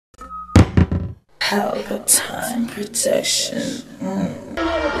Palpatine protection.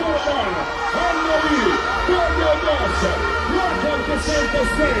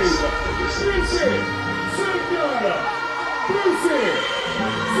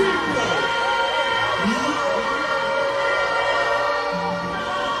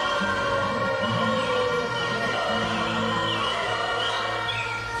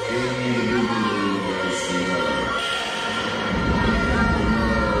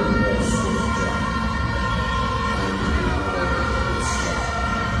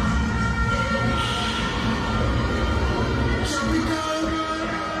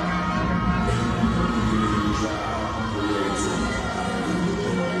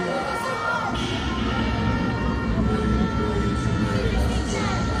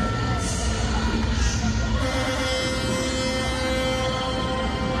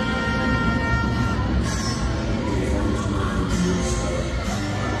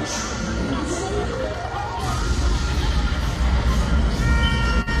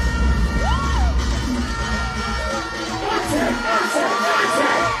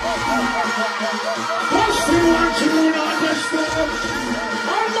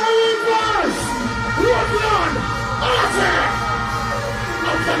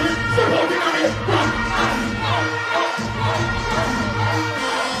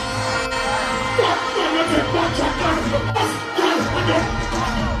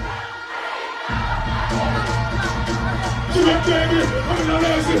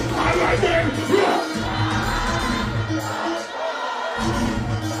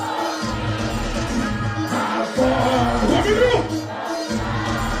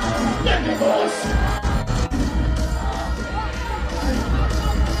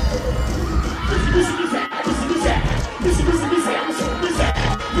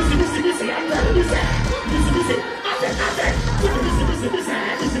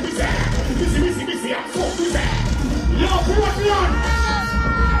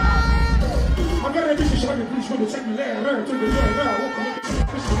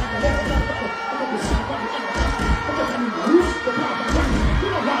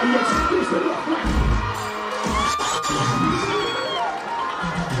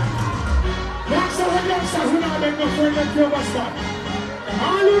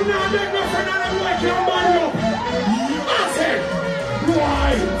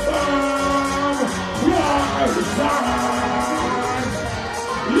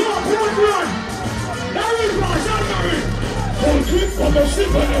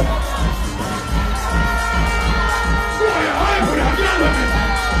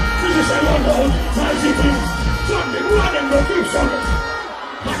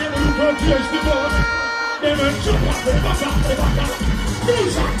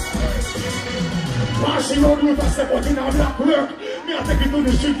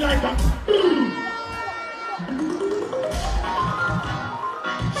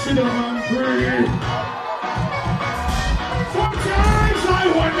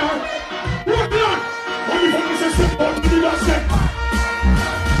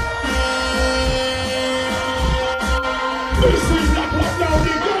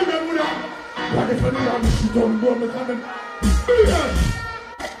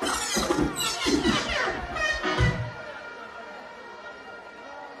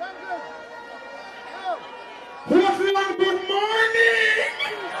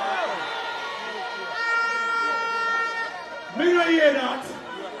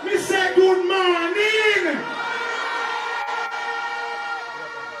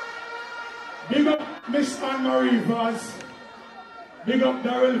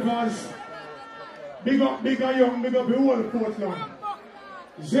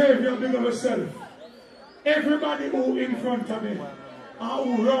 Xavier, big up yourself. Everybody who in front of me,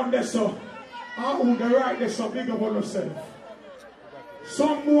 who round this up, who the right this up, big up on yourself.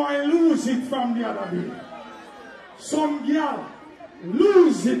 Some boy lose it from the other day. Some girl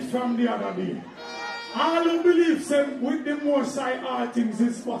lose it from the other day. All who believe say with the Most High all things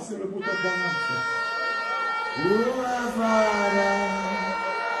is possible. Put up one answer. Oh, my Father,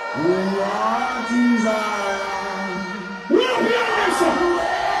 who art in Zion. We are here, this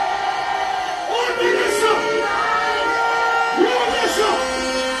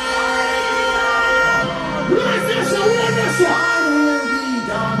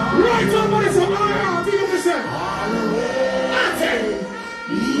right over this one, think of yourself.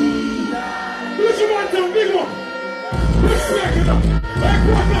 What you want to big one? Respect it up. Like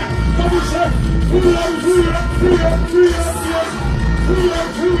what that? Come on, chef. Free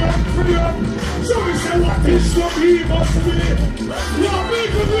up. So we say what this should be, must be. Your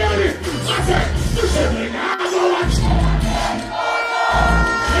people ready. I said, you should be now. Go watch.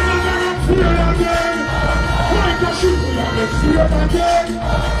 Free again. see you again.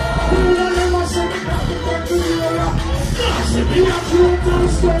 You will never see me back to you. I see me a truth and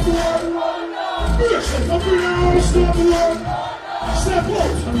step one. You step up in our step one. Step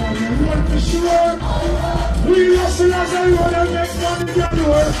out and I'm one for sure. We hustle as I run and make money get to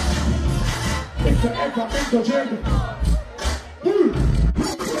work. If you ever interject,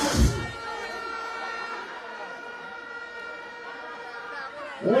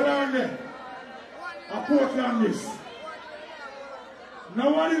 hold on there. I Portland this.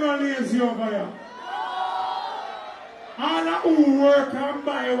 Nobody gonna lazy over here. All of who work and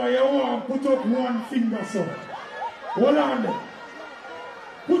buy what you want, put up one finger, so. Hold on there.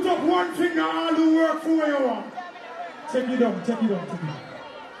 Put up one finger, all who work for what you want. Take it down, take it down, take it down.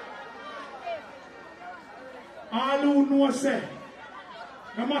 All who know say,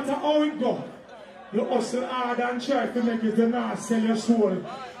 no matter how it go, you hustle hard and try to make it and not sell your soul.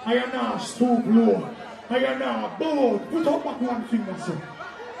 I am not stoop low. I am not bold. Put up back one finger, sir.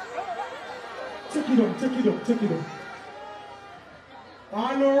 Take it down, take it down, take it down.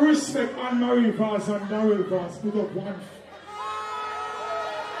 All no respect on my rivers and the rivers. Put up one.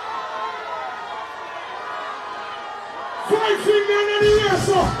 Five fingers in the air,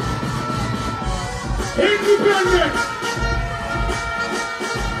 sir. Independent.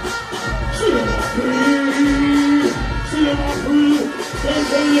 See them up free. See them up free. They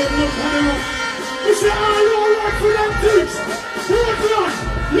say you look higher. You say, oh, you work for them things. Portland,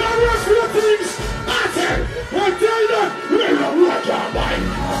 you work for the things. I tell them, we don't work your mind.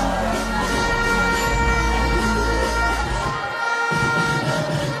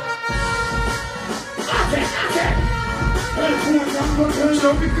 Hey, Portland, go tell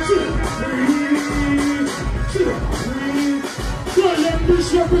them see them free. Well, them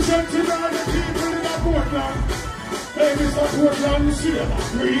misrepresenting all the people in Portland. Hey, Mr. Portland, see them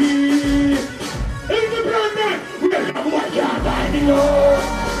free. Independent, we don't work your mind, you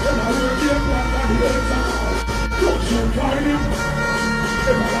know. Don't you find him?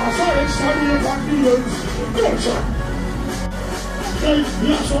 If I saw it, some of the millions. Don't you? Hey,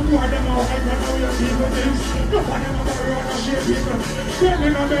 you have some more than all I can know your people things. No for them about your other shit people. Tell me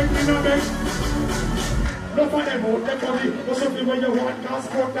no beg. No for them out the money. But something when you want gas,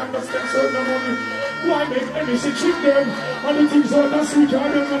 Portland, just spend so no money. Why make any shit cheap them? And the things out the sweet,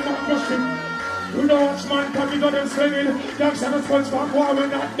 and them not mushing. You know what's man coming on them swinging. Them seven spots back while we're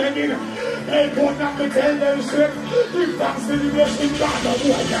not begging. Hey, go not to tell them straight. Give thanks to the blessing God of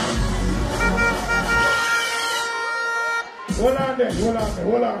warrior. Hold on there,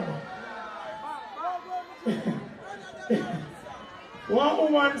 hold on. One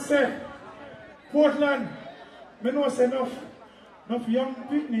woman said, Portland, me know say enough young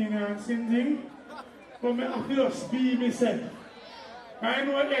people and sing, but me have to just be myself. I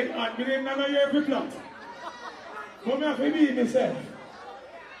know that I didn't know every plot. But I have to be myself.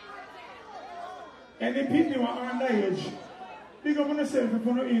 And the people are underage. Big up on yourself if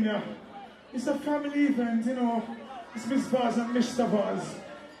you're not in here. It's a family event, you know. It's Miss Vaz and Mr. Vaz.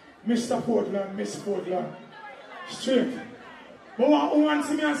 Mr. Portland, Miss Portland. Straight. But what woman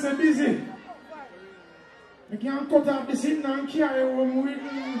see me and say busy? I can't cut off the sitting and carry home with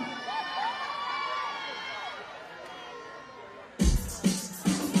me.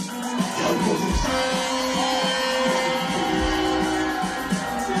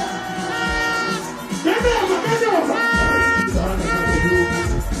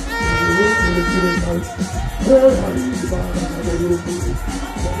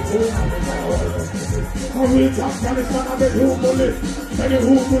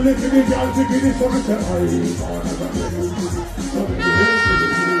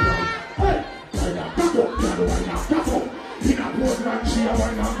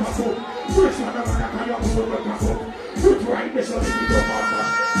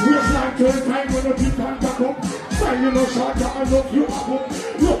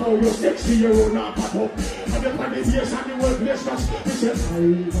 Look how you're sexy, you're not back up. And the funny years and the workplace cause he said,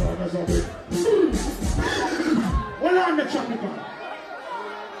 hold on the tropical.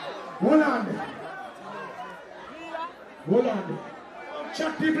 Hold on there.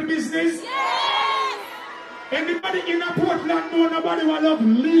 Chat people business? Yes! Anybody in a Portland know nobody will love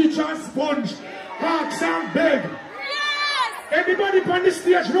leech and sponge, hawks and beg? Yes! Anybody on the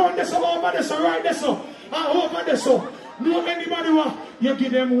stage round this or over this or right this or over this or? Know anybody what? You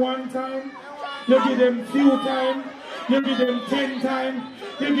give them one time, you give them few times, you give them 10 times,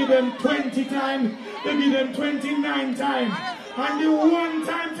 you give them 20 times, you give them 29 times. And the one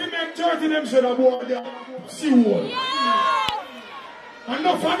time to make 30 them should have bought their sea wall.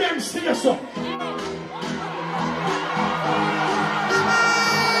 Enough of them stay so. If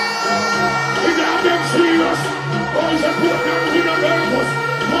they have them serious, all the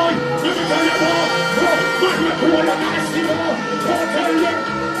who are the basketball, don't tell them,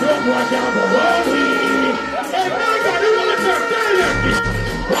 no boy can't go wrong with. Hey, nobody wants to tell them this.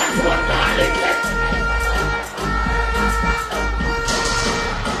 That's what darling gets.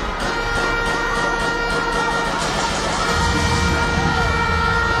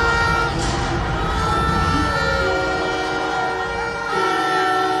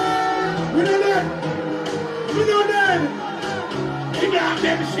 We know that. You got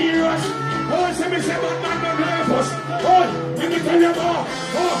them serious. Oh, say me say man no nervous. Oh, let me tell you more.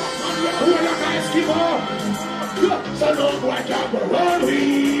 Oh, man you cool like a Eskimo. So no boy can't go wrong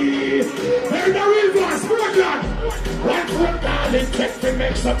with. Hey, the real boss, Brooklyn. One foot darling, take to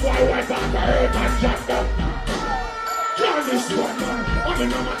make some boy wipe out the hurt and jack up. John this one man. I'm in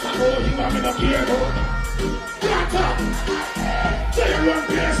no matter how you I'm in a care about. Jack up. Say you run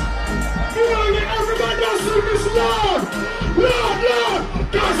place. You know that everybody does see this Lord! Lord!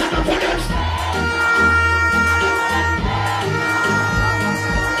 God's at the finish!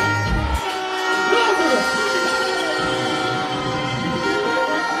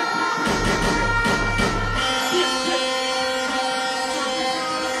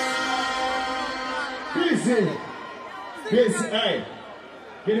 Busy! Hey!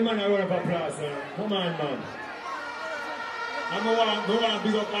 Give the man a round of applause, man. Come on, man. I want to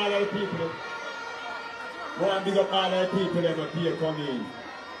big up all of the people. I want to big up all of the people that are coming.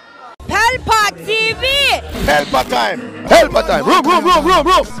 Pelpa TV! Pelpa time! Pelpa time! Room!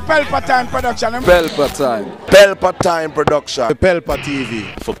 Pelpa time production. Pelpa time. Pelpa time production. Pelpa TV.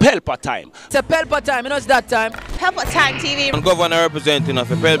 For Pelpa time. It's a Pelpa time, you know it's that time. Pelpa time TV. I'm governor representing of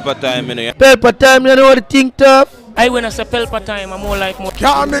Pelpa time, you know. Pelpa time, you know what the thing tough? I when I say Pelpa time, I'm more like more.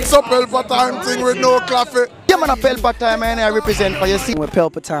 Can't mix up Pelpa time thing with no coffee. Yeah, man, a Pelpa time, and I represent for you. See, we're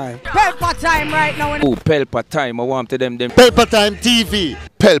Pelpa time. Pelpa time right now. Oh, Pelpa time, I want to them. Pelpa time TV.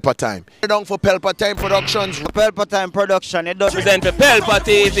 Pelpa time. Down for Pelpa time productions. Pelpa time production. It does Represent for Pelpa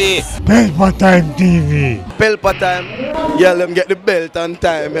TV. Pelpa time TV. Pelpa time. Yeah, let them get the belt on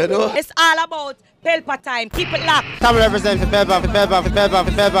time, you know. It's all about Pelpa time. Keep it locked. Come represent for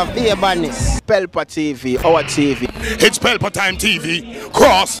Pelpa. Be a badness. Pelpa TV, our TV. It's Pelpa time TV.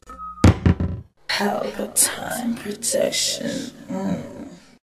 Cross. Pelpa time protection.